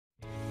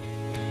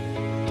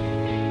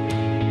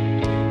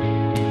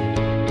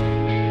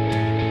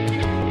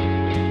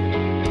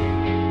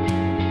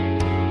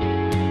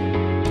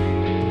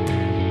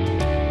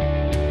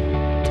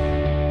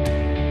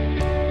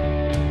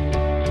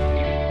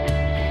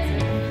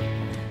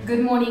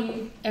Good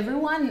morning,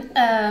 everyone.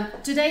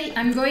 Today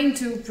I'm going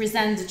to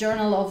present the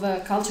Journal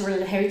of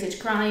Cultural Heritage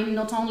Crime,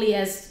 not only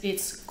as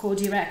its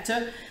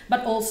co-director,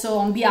 but also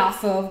on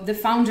behalf of the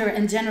founder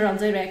and general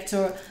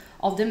director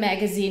of the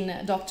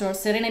magazine, Dr.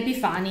 Serena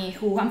Epifani,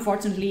 who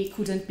unfortunately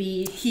couldn't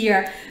be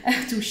here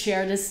to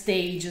share the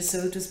stage,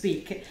 so to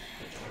speak.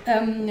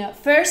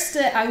 First,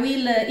 I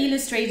will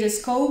illustrate the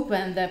scope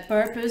and the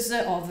purpose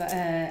of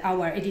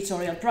our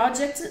editorial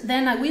project.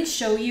 Then I will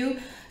show you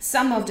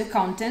some of the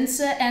contents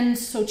and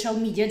social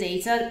media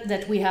data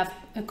that we have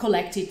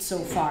collected so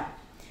far.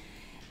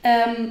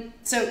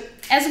 So,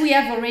 as we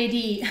have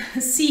already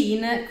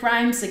seen,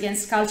 crimes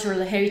against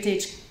cultural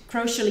heritage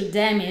crucially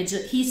damage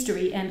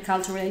history and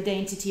cultural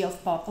identity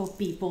of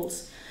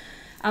peoples.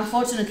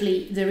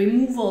 Unfortunately, the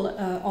removal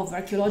of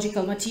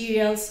archaeological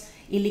materials,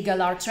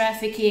 illegal art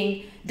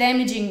trafficking,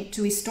 damaging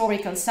to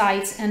historical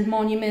sites and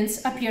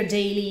monuments appear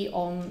daily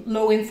on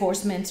law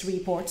enforcement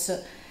reports.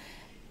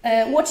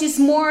 What is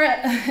more,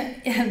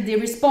 the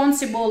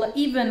responsible,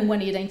 even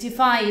when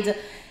identified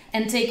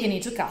and taken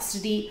into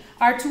custody,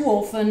 are too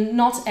often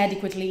not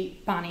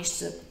adequately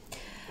punished.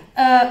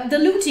 The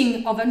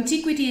looting of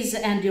antiquities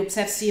and the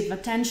obsessive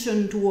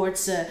attention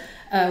towards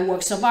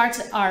works of art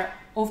are,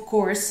 of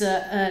course,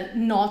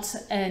 not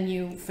a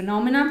new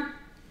phenomenon.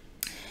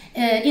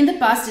 In the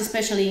past,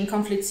 especially in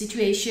conflict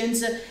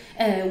situations,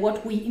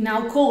 what we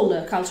now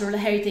call cultural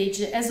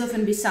heritage has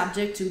often been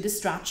subject to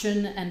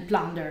destruction and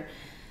plunder.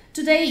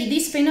 Today,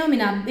 these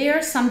phenomena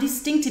bear some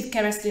distinctive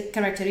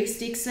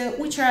characteristics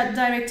which are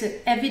direct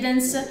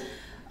evidence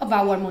of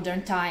our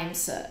modern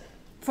times.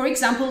 For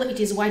example,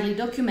 it is widely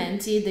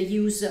documented the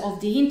use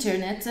of the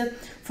internet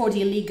for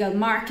the illegal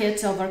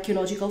market of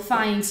archaeological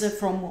finds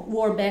from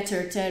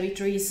war-battered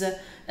territories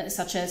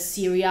such as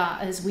Syria,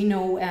 as we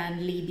know,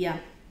 and Libya.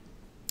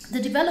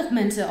 The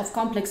development of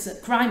complex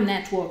crime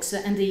networks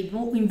and the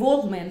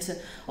involvement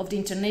of the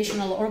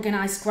international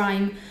organized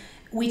crime,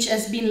 which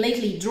has been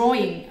lately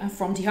drawing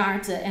from the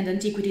art and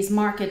antiquities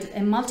market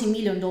a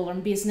multi-million-dollar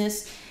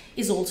business,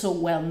 is also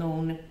well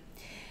known.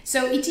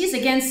 So it is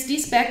against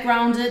this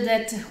background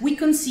that we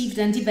conceived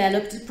and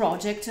developed the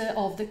project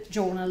of the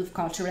Journal of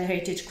Cultural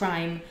Heritage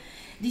Crime.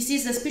 This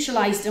is a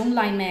specialized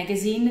online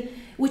magazine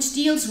which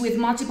deals with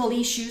multiple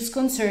issues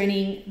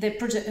concerning the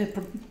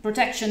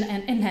protection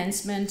and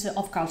enhancement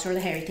of cultural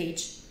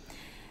heritage.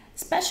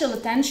 Special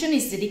attention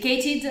is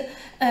dedicated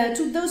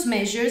to those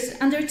measures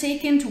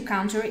undertaken to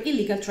counter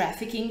illegal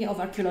trafficking of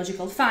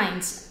archaeological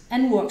finds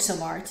and works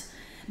of art,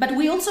 but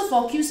we also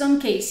focus on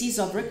cases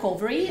of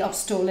recovery of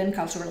stolen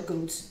cultural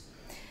goods.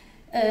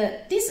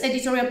 This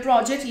editorial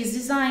project is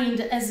designed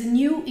as a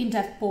new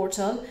in-depth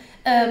portal,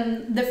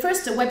 the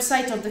first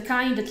website of the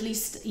kind, at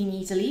least in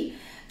Italy,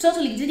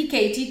 totally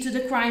dedicated to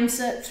the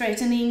crimes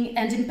threatening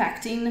and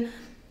impacting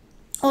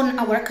on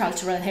our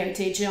cultural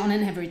heritage on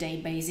an everyday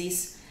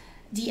basis.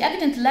 The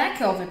evident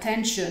lack of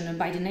attention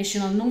by the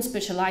national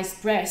non-specialized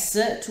press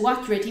to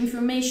accurate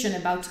information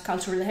about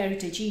cultural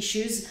heritage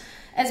issues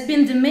has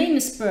been the main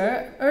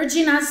spur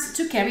urging us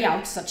to carry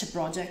out such a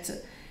project.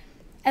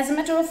 As a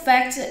matter of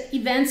fact,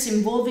 events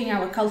involving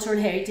our cultural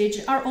heritage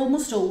are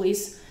almost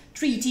always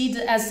treated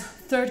as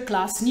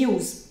third-class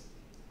news,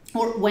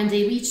 or when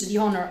they reach the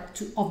honor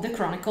of the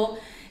chronicle,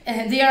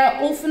 they are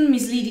often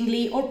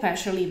misleadingly or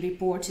partially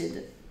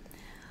reported.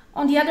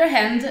 On the other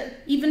hand,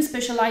 even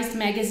specialized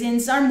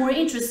magazines are more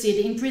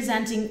interested in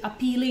presenting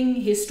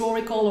appealing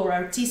historical or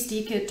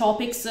artistic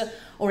topics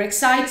or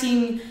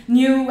exciting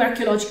new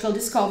archaeological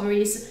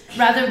discoveries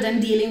rather than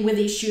dealing with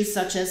issues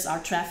such as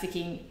art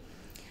trafficking.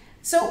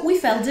 So we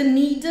felt the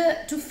need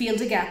to fill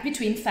the gap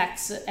between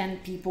facts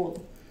and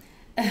people.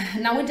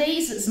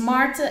 Nowadays,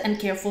 smart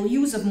and careful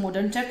use of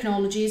modern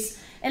technologies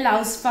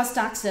allows fast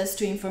access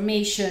to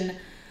information,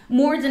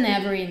 more than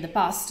ever in the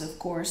past, of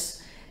course.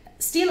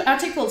 Still,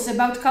 articles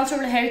about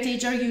cultural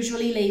heritage are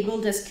usually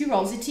labeled as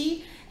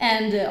curiosity,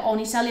 and on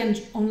Italian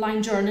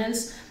online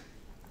journals,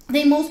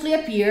 they mostly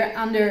appear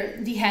under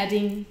the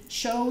heading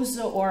shows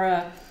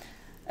or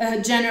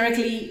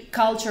generically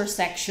culture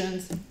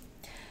sections.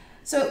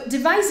 So,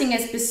 devising a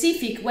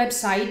specific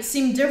website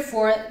seemed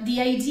therefore the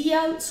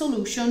ideal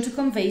solution to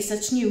convey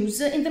such news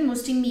in the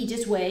most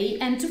immediate way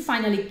and to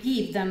finally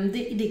give them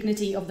the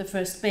dignity of the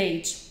first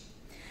page.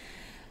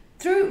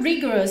 Through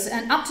rigorous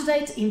and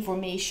up-to-date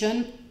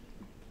information,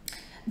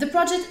 the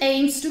project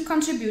aims to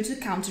contribute to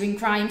countering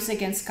crimes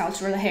against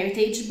cultural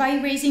heritage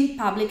by raising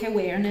public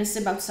awareness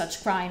about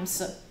such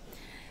crimes.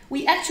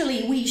 We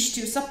actually wish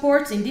to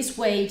support in this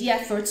way the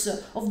efforts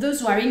of those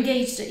who are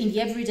engaged in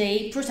the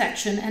everyday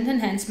protection and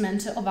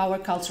enhancement of our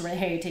cultural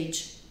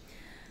heritage.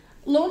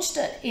 Launched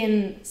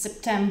in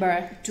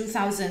September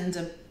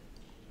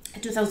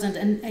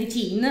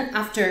 2018,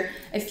 after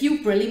a few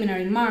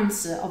preliminary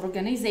months of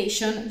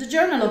organization, the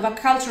Journal of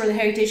Cultural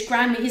Heritage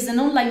Crime is an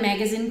online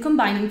magazine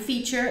combining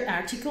feature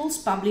articles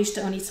published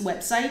on its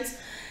website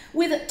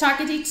with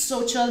targeted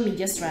social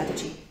media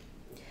strategy.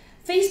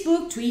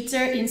 Facebook,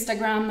 Twitter,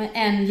 Instagram,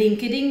 and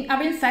LinkedIn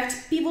are in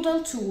fact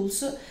pivotal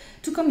tools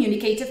to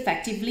communicate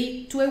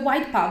effectively to a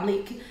wide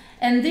public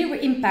and their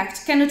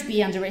impact cannot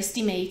be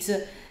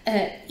underestimated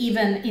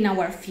even in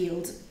our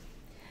field.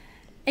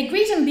 A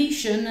great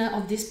ambition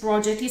of this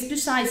project is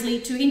precisely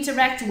to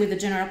interact with the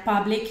general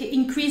public,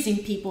 increasing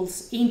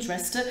people's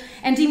interest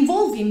and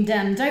involving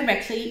them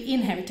directly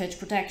in heritage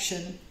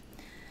protection.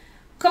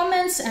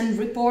 Comments and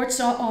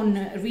reports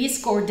on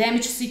risk or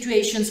damage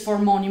situations for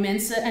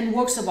monuments and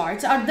works of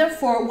art are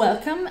therefore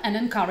welcome and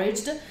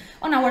encouraged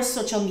on our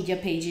social media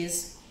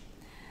pages.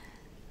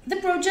 The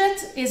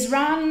project is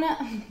run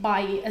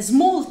by a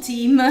small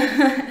team,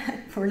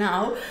 for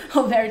now,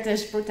 of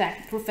heritage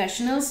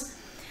professionals.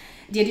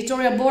 The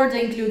editorial board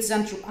includes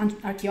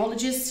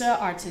archaeologists,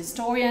 art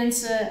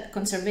historians,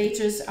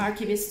 conservators,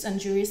 archivists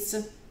and jurists.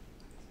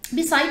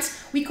 Besides,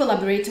 we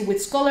collaborate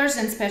with scholars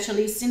and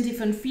specialists in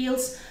different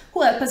fields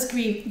who help us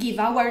give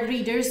our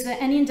readers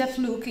an in-depth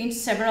look into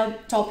several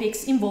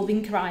topics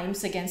involving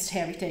crimes against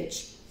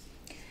heritage.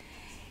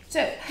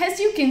 So, as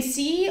you can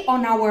see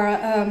on our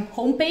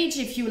homepage,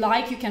 if you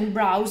like, you can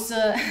browse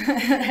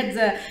at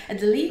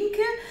the link.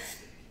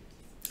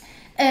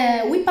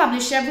 We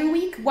publish every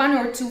week 1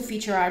 or 2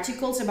 feature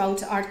articles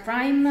about art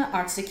crime,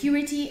 art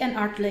security and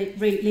art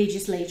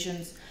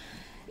legislations,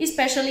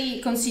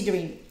 especially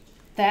considering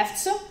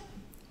thefts,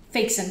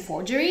 fakes and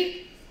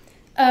forgery,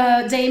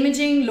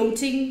 damaging,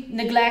 looting,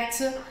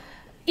 neglect,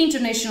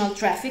 international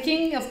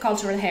trafficking of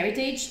cultural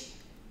heritage,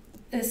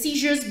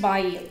 seizures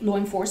by law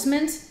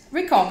enforcement,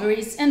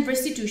 recoveries and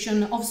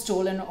restitution of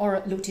stolen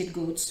or looted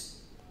goods.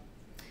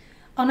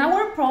 On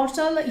our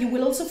portal, you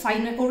will also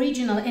find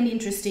original and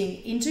interesting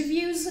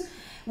interviews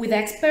with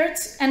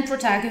experts and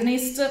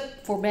protagonists,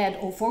 for bad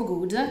or for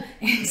good,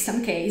 in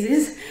some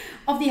cases,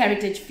 of the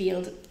heritage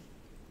field.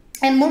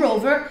 And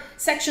moreover,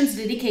 sections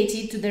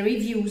dedicated to the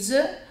reviews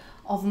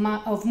of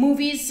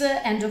movies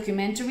and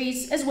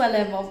documentaries, as well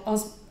as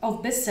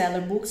of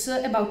bestseller books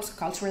about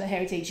cultural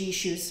heritage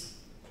issues.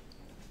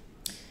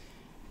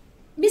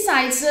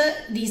 Besides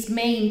these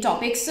main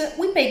topics,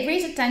 we pay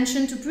great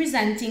attention to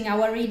presenting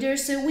our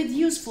readers with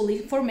useful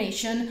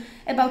information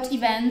about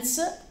events,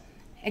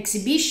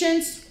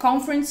 exhibitions,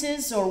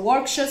 conferences or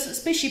workshops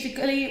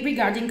specifically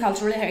regarding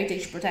cultural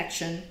heritage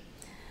protection.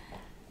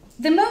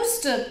 The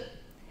most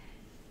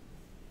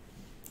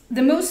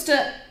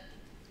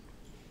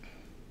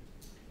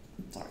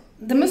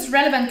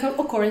relevant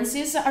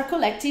occurrences are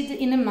collected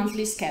in a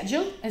monthly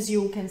schedule, as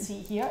you can see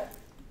here.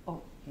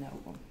 Oh, no.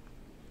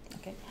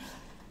 Okay.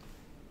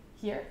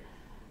 Here.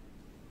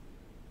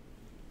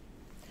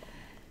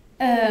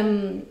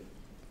 And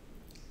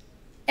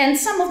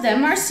some of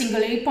them are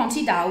singularly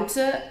pointed out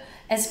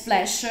as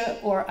flash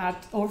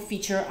or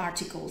feature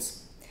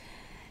articles.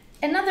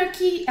 Another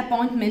key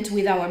appointment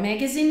with our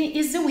magazine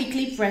is the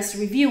weekly press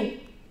review,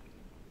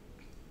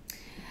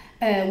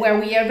 where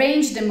we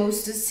arrange the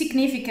most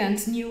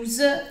significant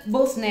news,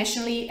 both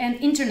nationally and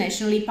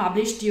internationally,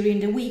 published during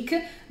the week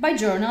by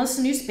journals,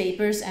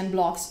 newspapers and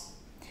blogs.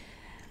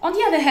 On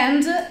the other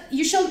hand,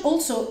 you shall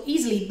also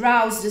easily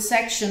browse the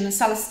section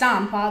Sala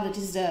Stampa, that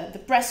is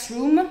the press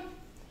room,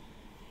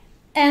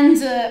 and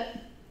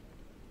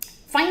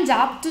find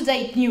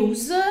up-to-date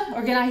news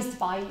organized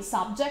by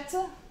subject.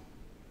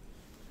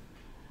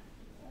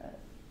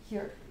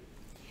 Here.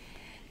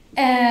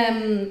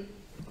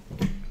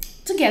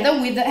 Together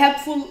with the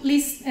helpful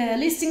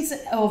listings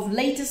of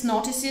latest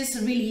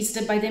notices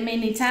released by the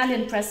main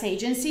Italian press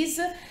agencies,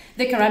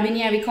 the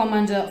Carabinieri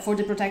Command for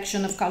the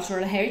Protection of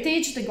Cultural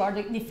Heritage, the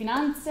Guardia di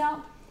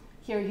Finanza.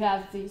 Here you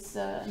have these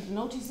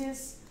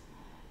notices,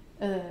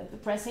 the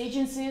press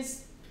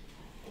agencies,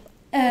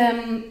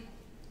 and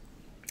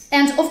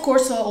of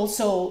course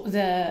also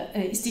the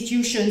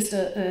institutions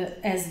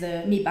as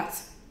the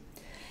MIBACT.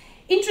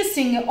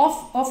 Interesting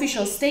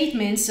official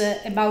statements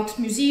about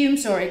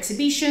museums or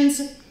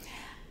exhibitions,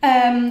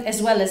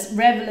 as well as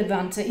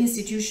relevant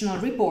institutional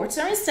reports,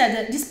 are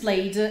instead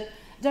displayed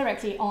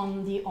directly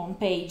on the home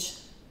page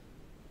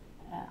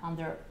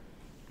under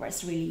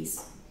press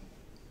release.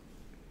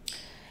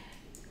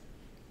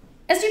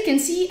 As you can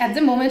see, at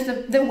the moment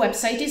the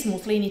website is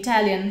mostly in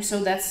Italian,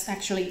 so that's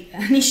actually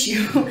an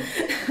issue.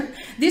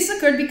 This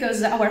occurred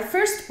because our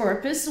first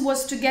purpose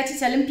was to get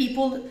Italian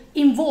people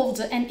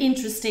involved and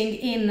interested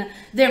in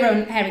their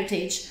own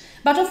heritage.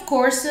 But of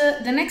course,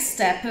 the next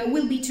step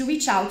will be to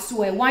reach out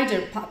to a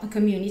wider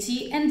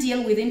community and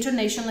deal with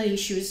international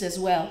issues as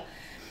well.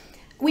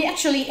 We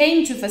actually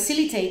aim to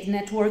facilitate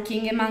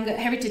networking among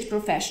heritage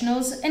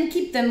professionals and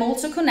keep them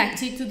also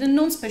connected to the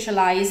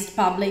non-specialized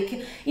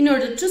public in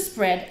order to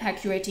spread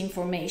accurate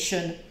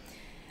information.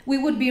 We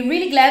would be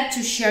really glad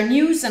to share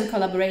news and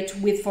collaborate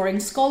with foreign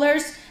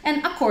scholars,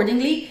 and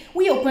accordingly,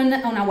 we open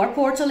on our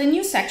portal a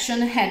new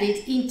section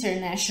headed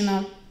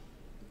International.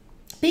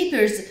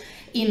 Papers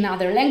in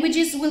other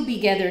languages will be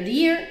gathered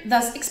here,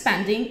 thus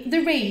expanding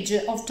the range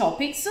of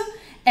topics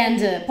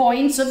and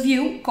points of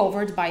view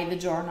covered by the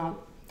journal.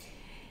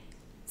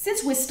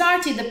 Since we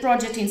started the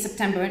project in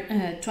September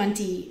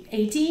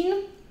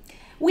 2018,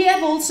 we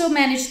have also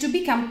managed to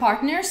become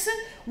partners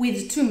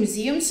with 2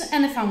 museums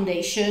and a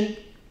foundation.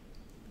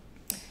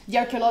 The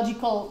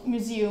Archaeological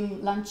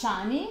Museum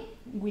Lanciani,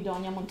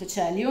 Guidonia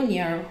Monticello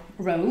near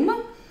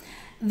Rome.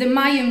 The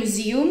Maya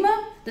Museum,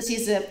 this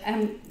is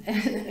a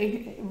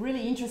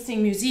really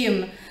interesting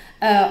museum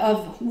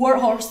of war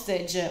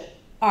hostage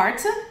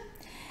art,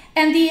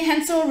 and the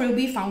Hansel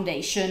Ruby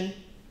Foundation.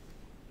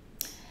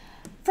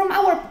 From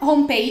our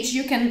homepage,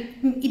 you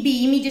can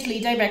be immediately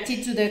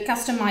directed to the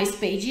customized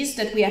pages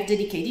that we have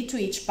dedicated to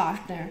each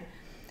partner.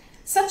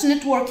 Such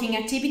networking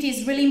activity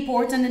is really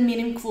important and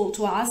meaningful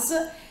to us,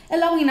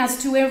 allowing us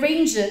to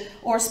arrange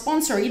or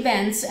sponsor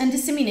events and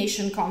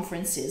dissemination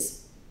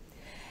conferences.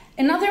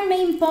 Another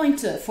main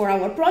point for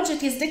our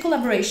project is the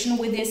collaboration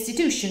with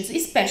institutions,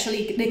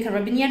 especially the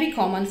Carabinieri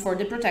Command for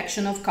the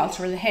Protection of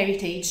Cultural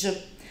Heritage,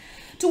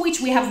 to which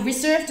we have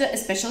reserved a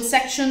special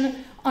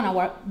section on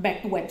our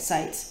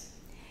website.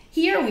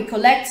 Here we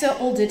collect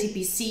all the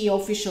TPC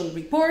official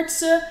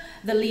reports,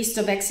 the list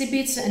of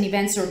exhibits and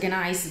events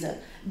organized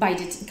by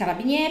the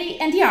Carabinieri,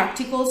 and the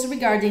articles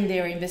regarding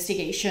their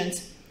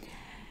investigations.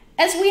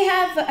 As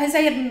I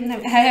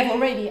have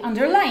already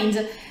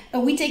underlined,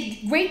 we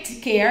take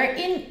great care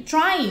in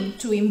trying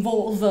to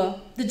involve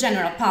the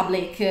general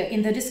public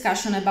in the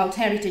discussion about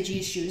heritage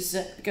issues,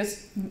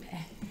 because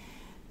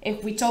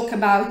if we talk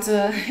about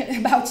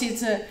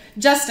it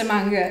just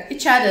among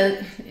each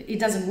other, it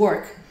doesn't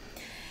work.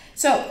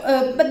 So,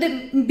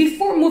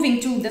 before moving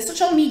to the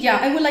social media,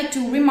 I would like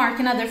to remark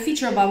another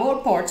feature of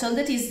our portal,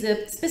 that is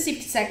the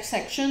specific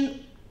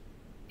section,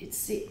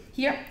 it's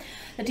here,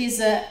 that is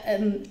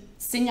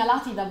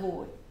segnalati da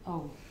voi.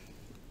 Oh,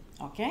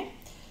 okay.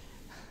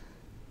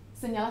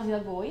 Segnalati da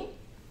voi,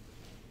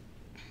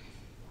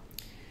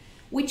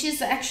 which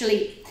is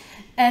actually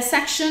a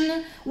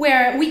section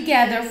where we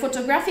gather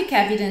photographic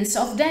evidence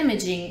of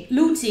damaging,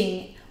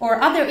 looting,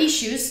 or other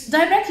issues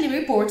directly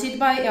reported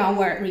by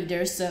our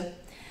readers.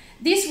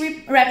 These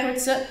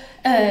reports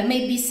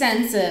may be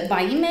sent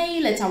by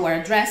email at our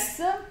address,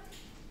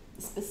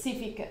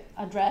 specific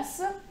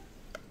address,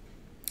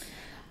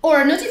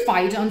 or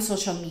notified on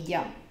social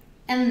media.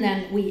 And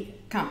then we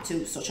come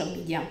to social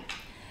media.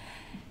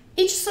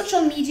 Each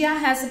social media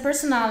has a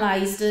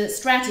personalized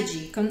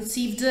strategy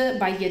conceived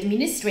by the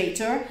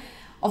administrator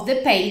of the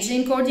page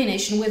in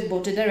coordination with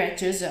both the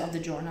directors of the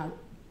journal.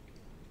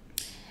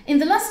 In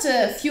the last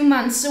few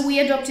months, we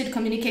adopted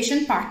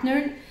communication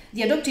partner.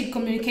 The adopted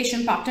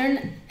communication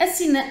pattern has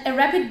seen a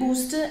rapid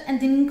boost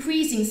and an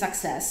increasing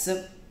success.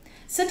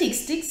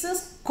 Statistics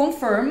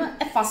confirm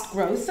a fast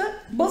growth,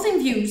 both in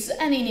views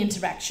and in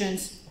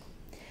interactions.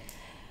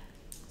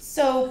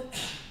 So,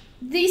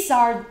 these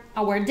are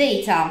our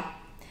data.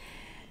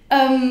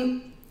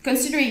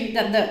 Considering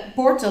that the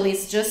portal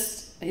is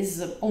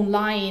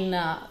online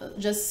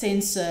just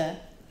since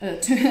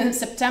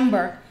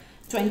September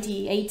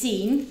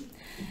 2018,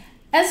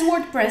 as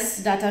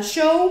WordPress data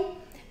show,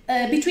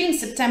 between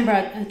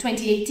September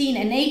 2018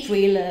 and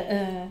April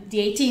the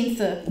 18th,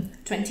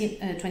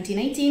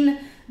 2019,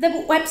 the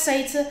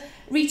website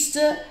reached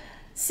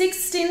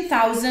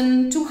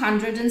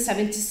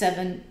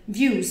 16,277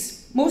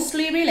 views,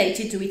 mostly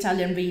related to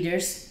Italian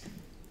readers.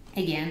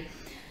 Again.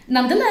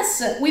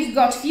 Nonetheless, we've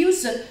got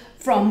views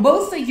from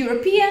both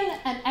European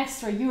and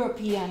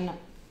extra-European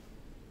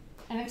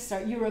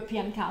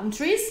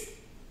countries.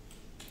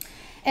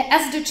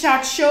 As the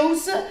chart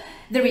shows,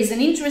 there is an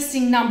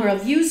interesting number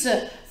of views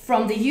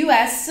from the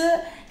US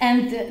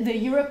and the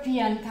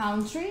European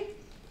country,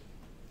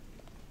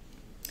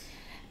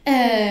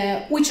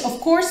 which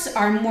of course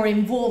are more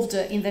involved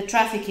in the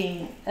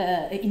trafficking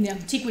in the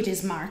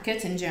antiquities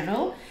market in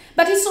general.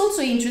 But it's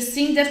also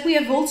interesting that we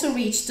have also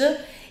reached,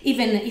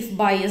 even if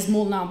by a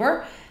small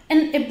number,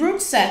 a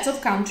broad set of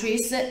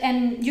countries,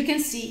 and you can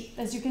see,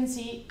 as you can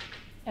see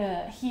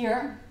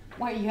here,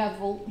 where you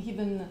have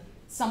even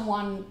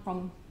someone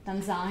from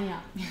Tanzania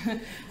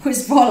who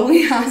is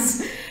following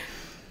us.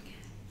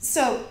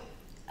 So,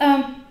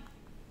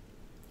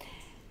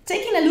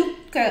 taking a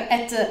look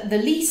at the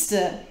list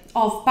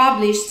of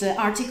published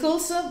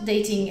articles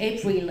dating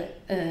April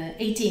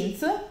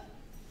 18th,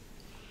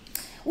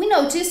 we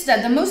noticed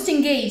that the most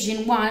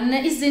engaging one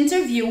is the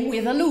interview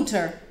with a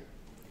looter,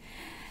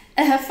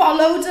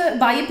 followed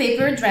by a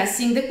paper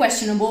addressing the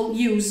questionable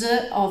use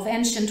of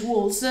ancient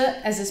walls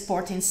as a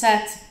sporting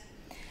set.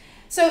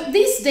 So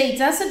this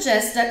data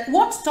suggests that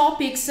what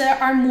topics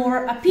are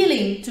more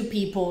appealing to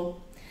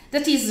people,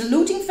 that is the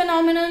looting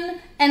phenomenon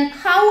and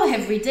how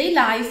everyday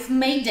life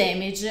may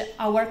damage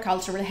our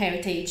cultural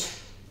heritage.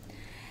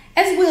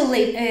 As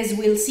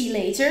we'll see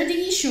later,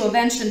 the issue of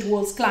ancient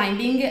walls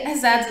climbing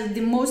has had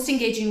the most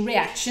engaging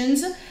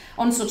reactions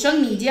on social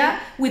media,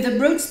 with a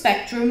broad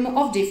spectrum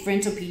of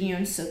different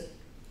opinions.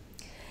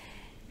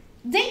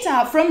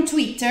 Data from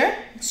Twitter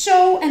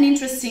show an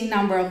interesting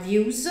number of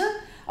views,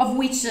 of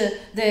which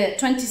the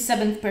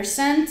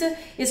 27%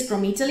 is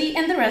from Italy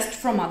and the rest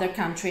from other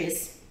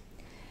countries.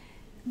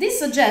 This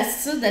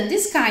suggests that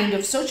this kind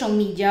of social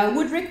media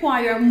would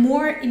require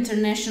more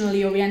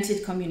internationally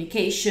oriented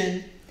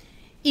communication,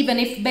 even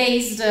if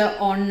based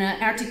on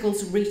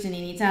articles written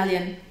in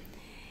Italian.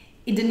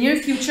 In the near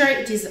future,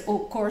 it is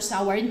of course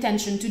our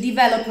intention to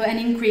develop and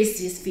increase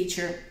this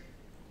feature.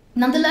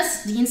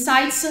 Nonetheless, the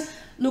insights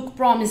look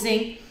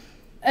promising,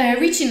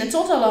 reaching a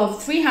total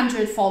of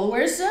 300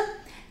 followers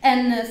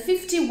and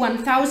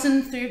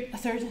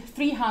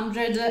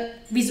 51,300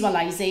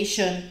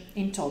 visualization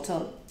in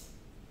total.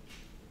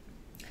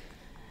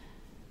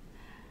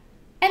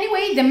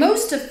 Anyway, the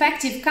most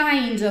effective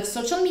kind of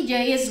social media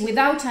is,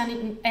 without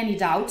any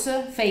doubt,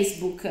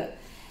 Facebook,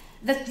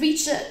 that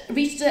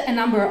reached a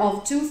number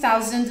of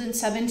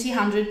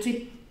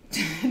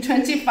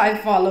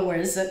 2,725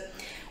 followers,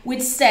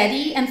 with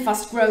steady and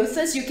fast growth,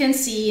 as you can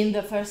see in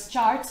the first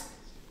chart.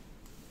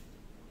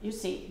 You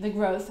see, the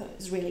growth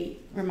is really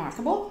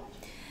remarkable.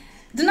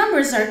 The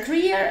numbers are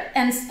clear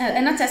and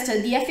attest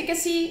the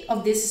efficacy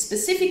of this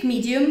specific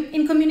medium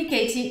in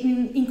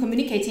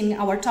communicating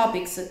our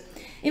topics.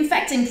 In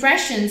fact,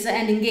 impressions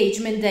and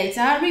engagement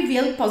data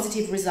reveal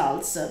positive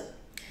results.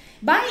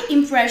 By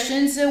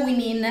impressions, we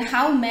mean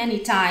how many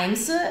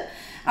times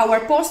our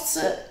posts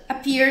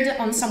appeared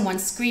on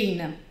someone's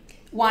screen,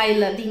 while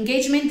the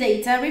engagement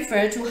data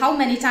refer to how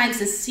many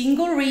times a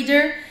single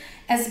reader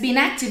has been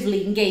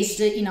actively engaged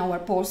in our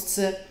posts,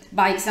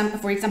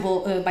 for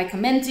example, by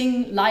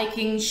commenting,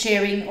 liking,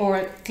 sharing,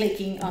 or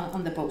clicking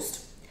on the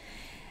post.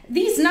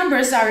 These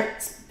numbers are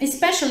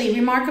especially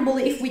remarkable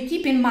if we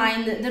keep in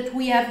mind that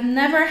we have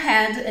never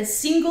had a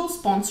single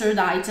sponsored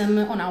item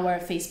on our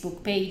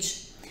Facebook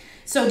page.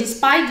 So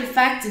despite the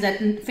fact that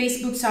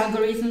Facebook's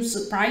algorithms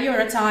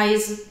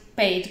prioritize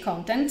paid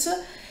content,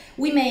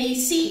 we may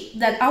see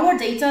that our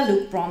data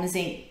look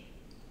promising.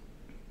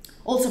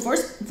 Also for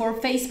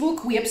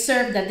Facebook, we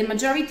observe that the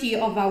majority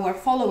of our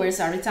followers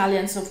are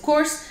Italians, of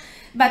course,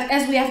 but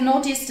as we have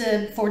noticed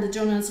for the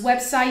journal's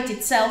website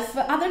itself,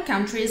 other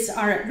countries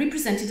are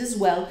represented as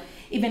well,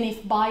 even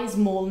if by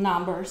small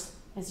numbers,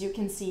 as you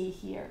can see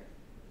here.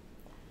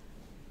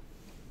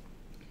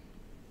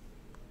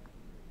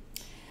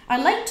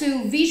 I'd like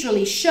to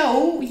visually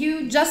show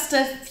you just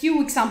a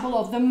few examples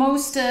of the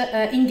most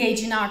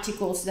engaging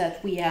articles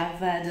that we have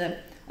had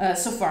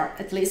so far,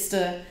 at least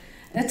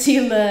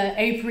till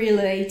April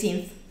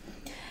 18th.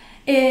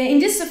 In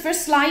this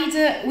first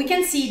slide, we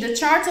can see the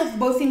chart of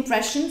both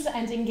impressions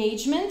and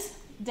engagement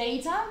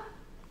data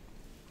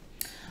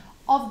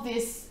of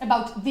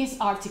about this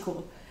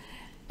article.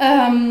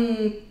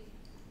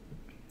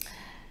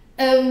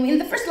 In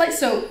the first slide,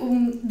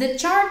 the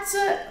chart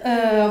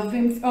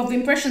of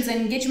impressions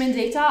and engagement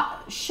data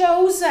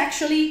shows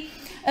actually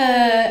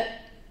that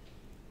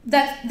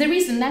there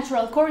is a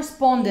natural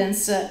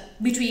correspondence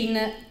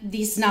between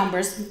these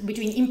numbers,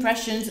 between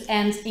impressions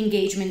and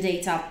engagement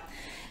data.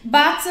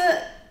 But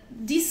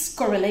this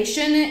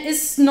correlation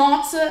is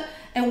not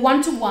a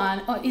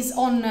one-to-one, or is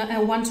on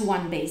a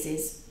one-to-one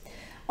basis.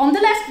 On the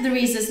left, there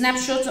is a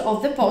snapshot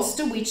of the post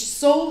which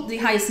saw the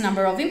highest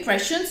number of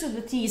impressions,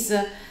 that is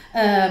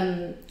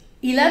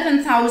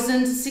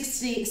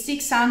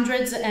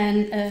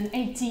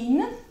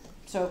 11,618.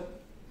 So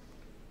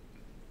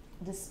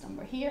this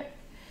number here.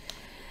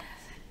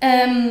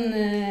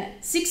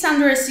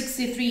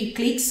 663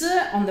 clicks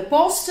on the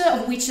post,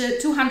 of which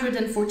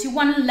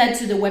 241 led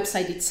to the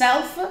website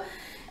itself,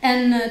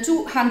 and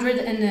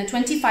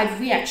 225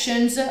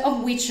 reactions,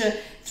 of which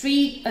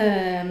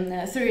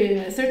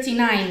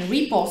 39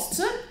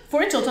 reposts,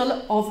 for a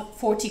total of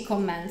 40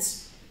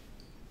 comments.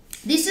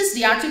 This is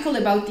the article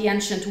about the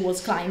ancient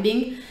walls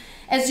climbing.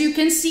 As you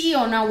can see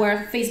on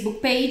our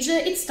Facebook page,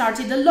 it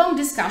started a long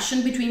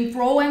discussion between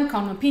pro and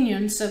con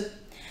opinions.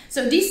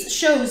 So this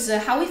shows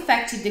how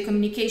effective the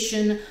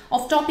communication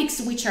of topics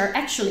which are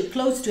actually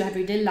close to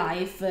everyday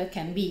life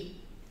can be.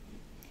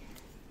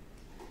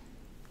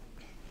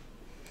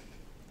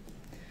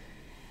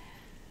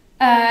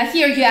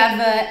 Here you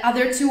have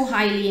other two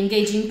highly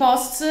engaging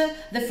posts.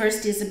 The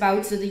first is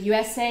about the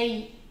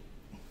USA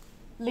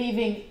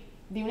leaving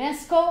the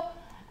UNESCO,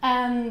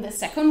 and the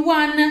second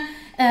one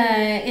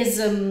is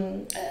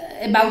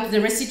about the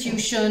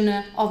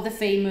restitution of the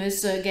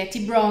famous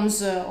Getty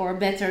bronze, or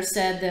better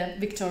said,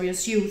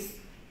 victorious youth.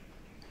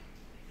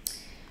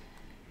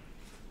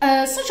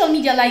 Social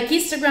media like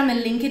Instagram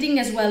and LinkedIn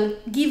as well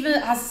give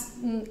us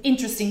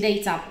interesting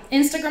data.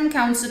 Instagram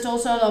counts a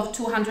total of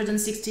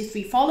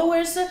 263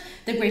 followers,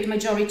 the great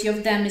majority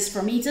of them is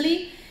from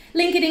Italy.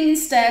 LinkedIn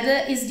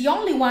instead is the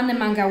only one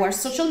among our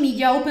social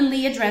media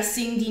openly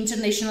addressing the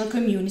international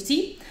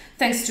community,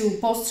 thanks to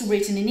posts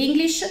written in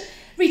English,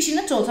 reaching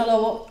a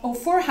total of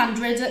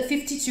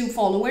 452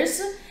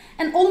 followers,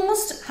 and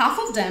almost half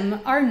of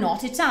them are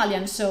not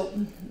Italian, so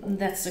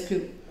that's a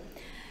clue.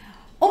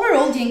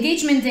 Overall, the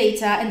engagement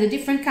data and the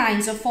different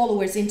kinds of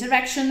followers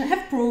interaction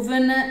have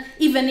proven,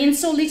 even in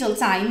so little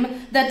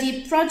time, that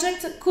the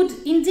project could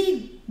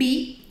indeed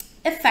be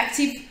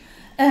effective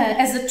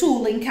as a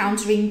tool in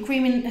countering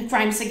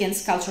crimes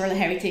against cultural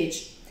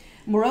heritage.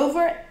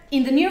 Moreover,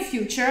 in the near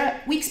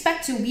future, we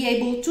expect to be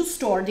able to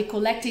store the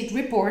collected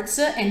reports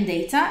and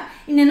data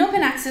in an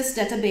open access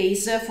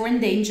database for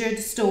endangered,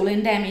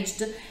 stolen,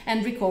 damaged,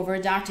 and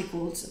recovered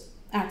artifacts.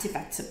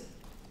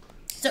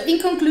 So, in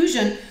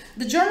conclusion,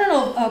 the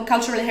Journal of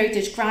Cultural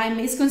Heritage Crime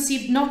is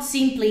conceived not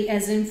simply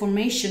as an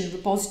information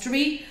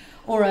repository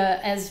or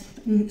as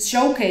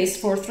showcase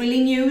for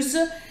thrilling news,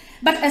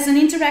 but as an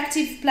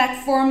interactive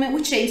platform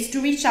which aims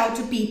to reach out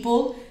to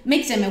people,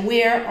 make them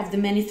aware of the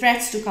many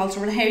threats to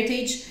cultural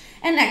heritage,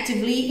 and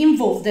actively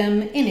involve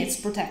them in its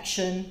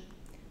protection.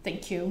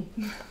 Thank you.